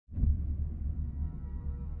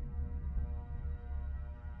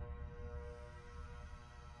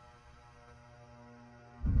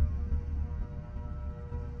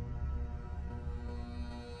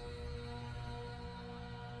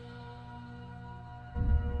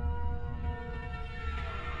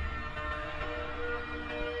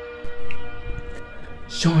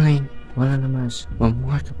Surely one of the most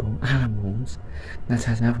remarkable animals that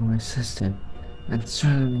has ever existed, and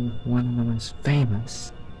certainly one of the most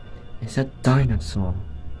famous, is a dinosaur,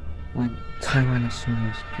 like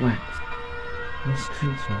Tyrannosaurus Rex. This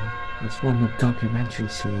creature is from the documentary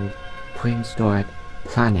series Prehistoric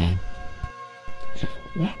Planet.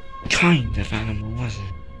 What kind of animal was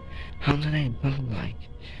it? How do they look like?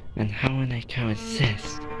 And how will they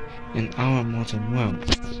coexist in our modern world?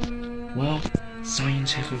 Well,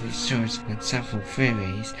 scientific research and several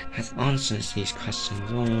theories has answered these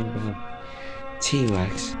questions all about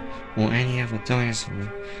T-Rex or any other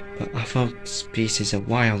dinosaur, but other species of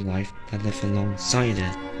wildlife that live alongside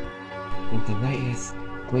it. With the latest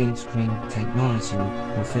green screen technology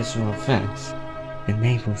or visual effects,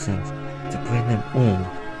 enables us to bring them all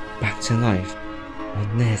back to life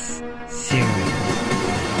on this series.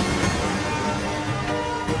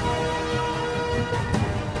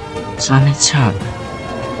 So it took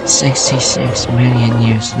 66 million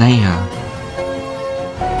years later.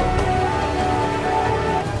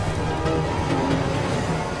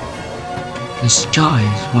 The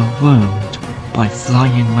skies were ruled by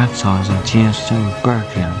flying reptiles of geosterile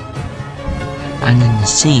burial, and in the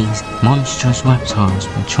seas, monstrous reptiles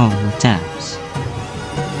patrol the depths.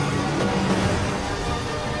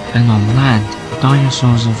 And on land,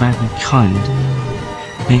 dinosaurs of every kind,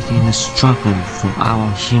 making the struggle for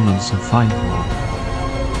our human survival.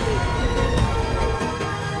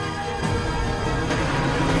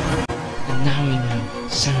 And now we know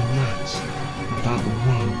so much about the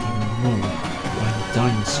world being ruled by the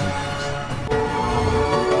dinosaurs.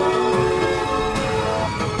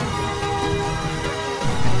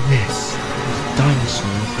 And this is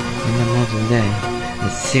Dinosaurs in the Modern Day, the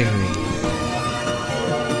series.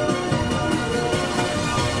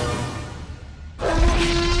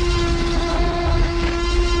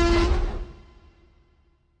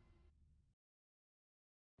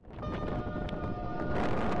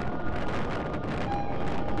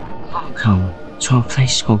 Welcome to a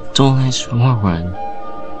place called Dawlish Warren,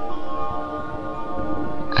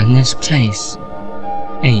 and this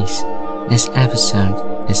episode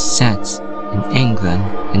is set in England,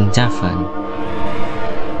 in Devon.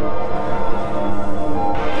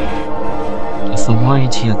 A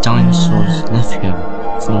variety of dinosaurs live here,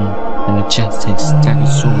 from the majestic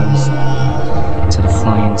Stegosaurus to the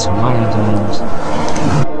flying pteranodons,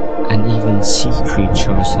 and even sea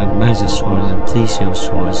creatures like mosasaurs and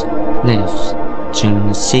plesiosaurs lives during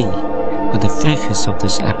the sea. But the focus of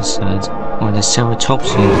this episode are the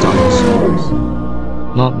ceratopsian dinosaurs.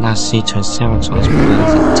 Not lastly Triceratops, but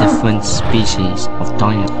a different species of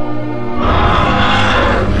dinosaur.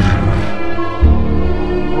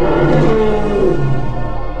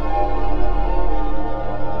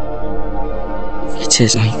 It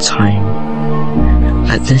is night time.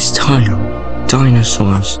 At this time,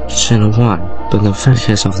 dinosaurs should have won, but the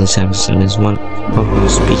focus of this episode is one of the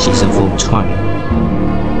species of all time,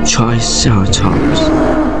 Triceratops,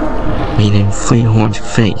 meaning three-horned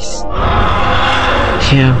face.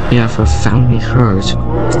 Here we have a family herd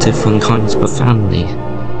of different kinds of family,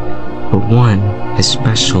 but one is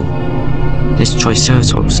special. This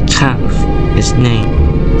Triceratops calf is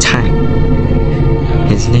named Tank.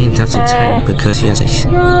 It's named after Tank because he has a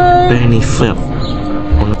bony flip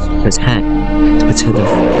on his head to protect the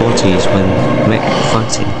bodies when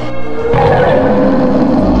fighting.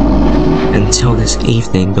 Until this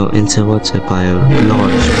evening got interrupted by a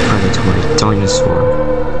large predatory dinosaur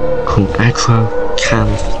called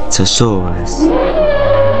Acrocanthosaurus.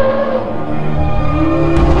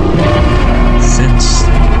 Since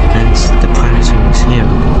the predator is here,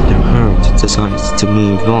 the herd decides to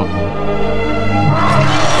move on.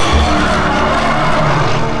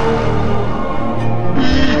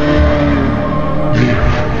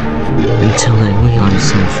 Until they realize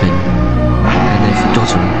something, and they've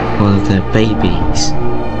forgotten one of their babies.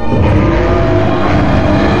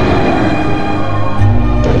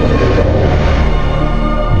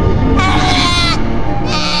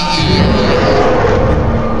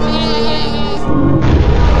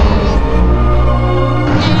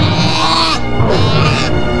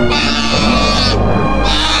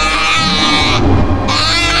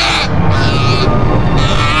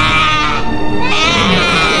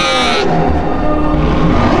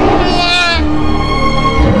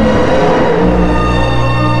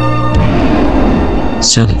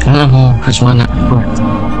 So the animal has run out of breath,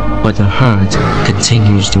 but the herd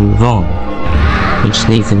continues to move on, which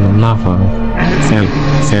leaving the mother very,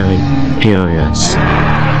 very furious.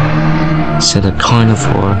 So the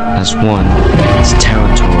carnivore has won its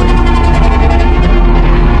territory.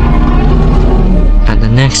 And the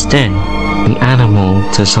next day, the animal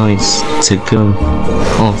decides to go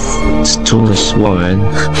off to Dawlish Warren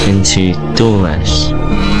into Dawlish,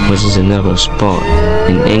 which is another spot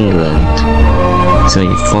in England. So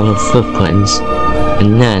you follow footprints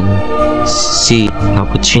and then see an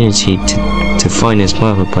opportunity to find his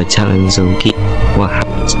mother by telling some geek what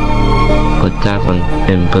happened, but Devon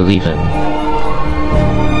didn't believe him.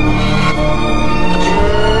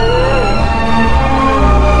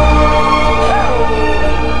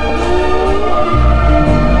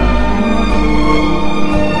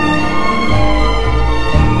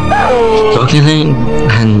 Luckily,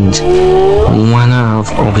 and one of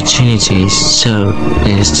opportunities, so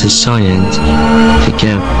it is decided to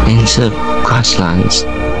go into grasslands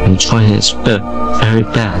and try his very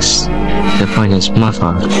best to find his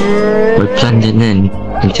mother. We're blending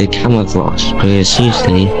into camouflage, because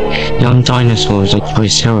usually young dinosaurs like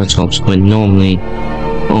Triceratops would normally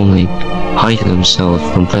only hide themselves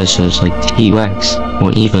from predators like T-Rex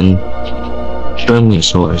or even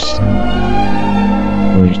Dinosaurs,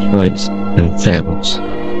 or Trikes and fables.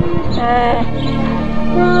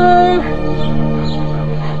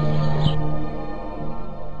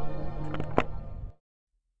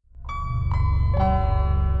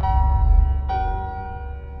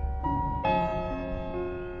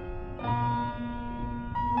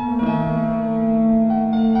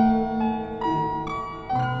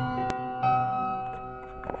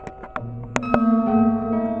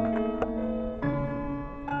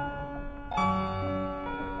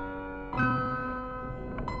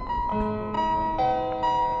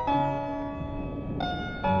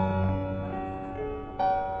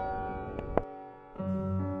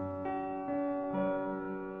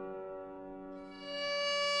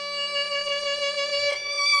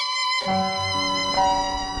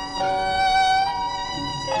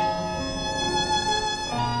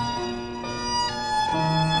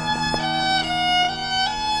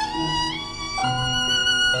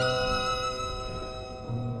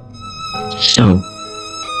 So,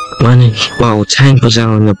 while Tank was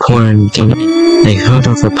out in the pond, they heard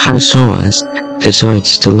of a Panosaurus, decided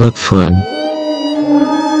to look for him.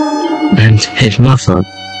 And his mother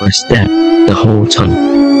was dead the whole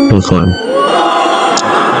time before him.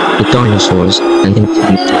 The dinosaurs and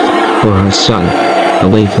intended for her son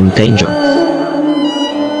away from danger.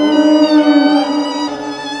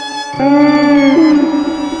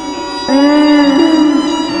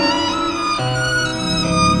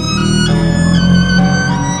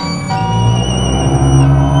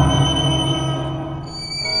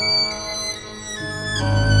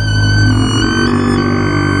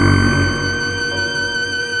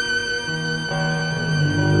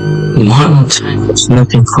 While Tank was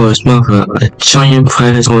looking for his mother, a giant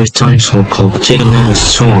predatory dinosaur called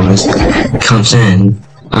Acrocanthosaurus comes in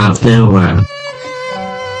out of nowhere and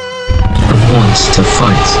wants to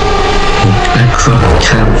fight the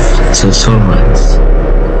Acrocanthosaurus.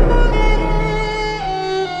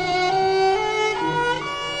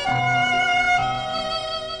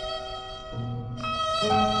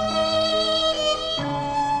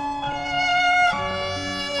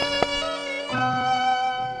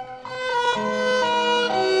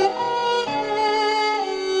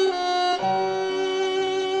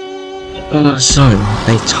 So,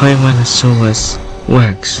 a Tyrannosaurus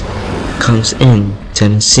Rex comes in to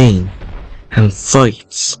the scene and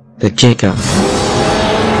fights the Giga.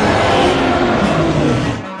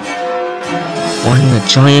 When the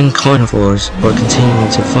giant carnivores were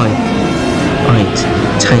continuing to fight,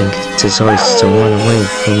 Tank decides to run away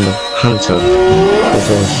from the hunter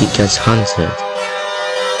before he gets hunted.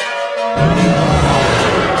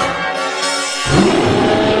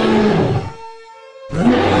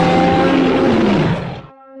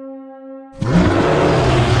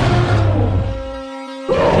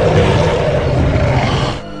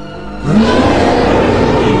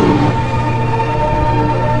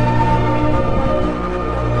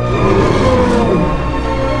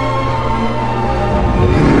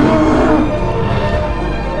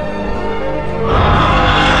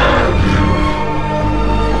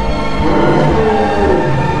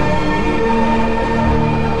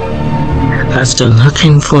 After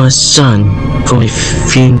looking for a son for a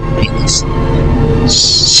few days,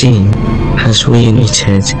 she has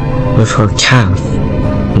reunited with her calf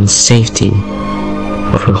in safety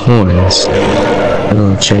of her horns. A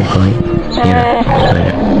little joke, right? Yeah,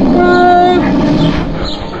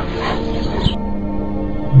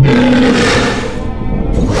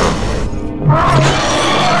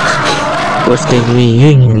 with the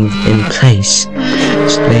reunion in place,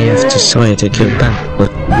 they have decided to go back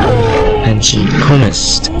with, and she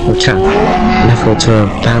promised the cat never to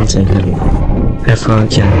abandon him ever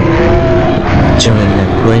again. during the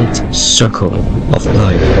great circle of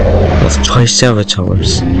life of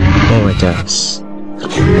Triceratops Named.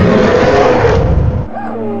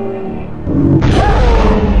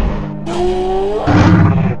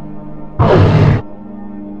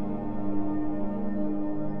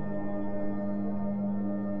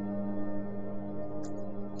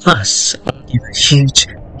 Thus, I give a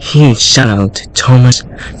huge shout out to Thomas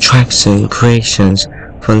Traxon Creations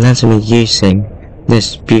for letting me using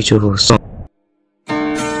this beautiful song.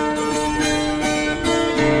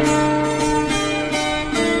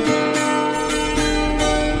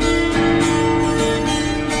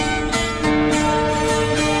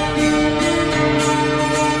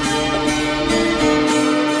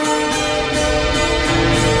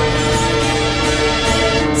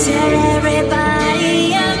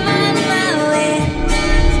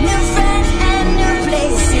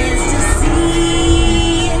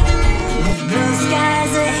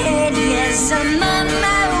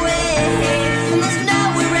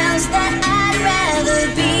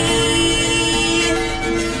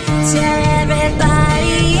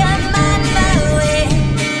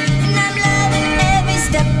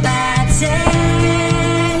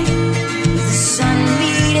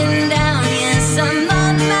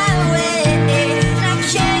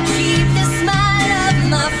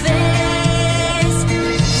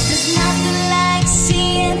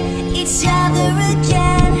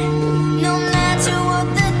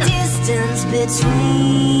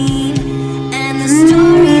 Between and the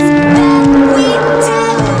stories that we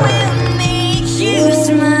tell will make you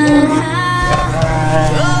smile.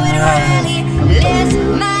 Oh, it really lifts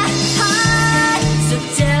my heart. So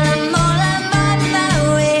tell them all I'm on my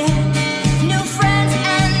way. New friends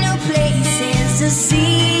and new places to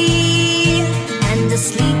see, and to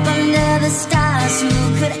sleep under the stars. Who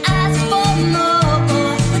could ask for more?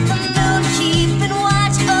 With the moon keeping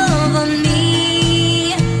watch over me.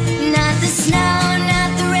 Not the snow, not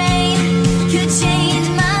the rain could change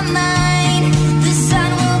my mind. The sun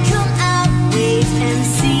will come out, wait and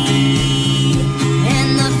see. And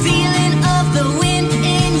the feeling of the wind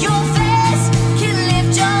in your face can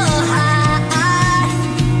lift your heart.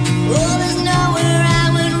 Oh, there's nowhere I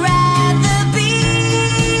would rather be.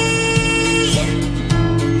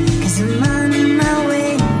 'Cause I'm on my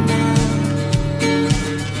way now,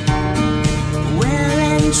 well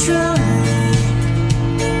and truly.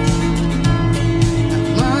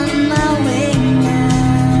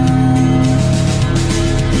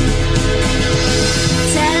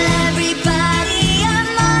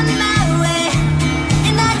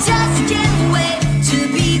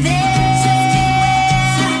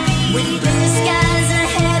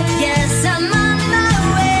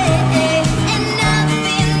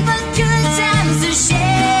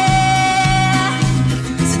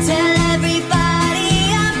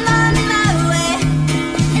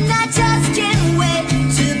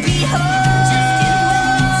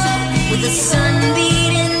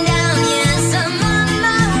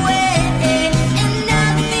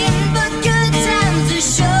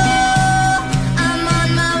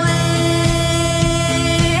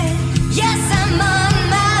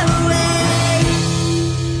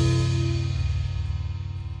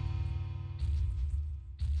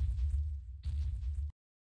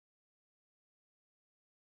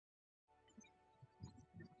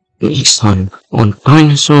 Next time on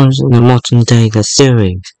Dinosaurs in the Modern Day, the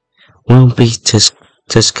series, we'll be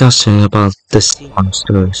discussing about the sea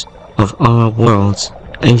monsters of our world's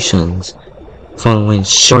oceans, following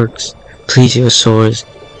sharks, plesiosaurs,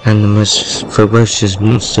 and the most ferocious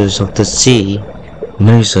monsters of the sea,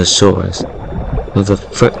 Mosasaurus, with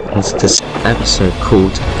this episode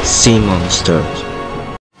called Sea Monsters.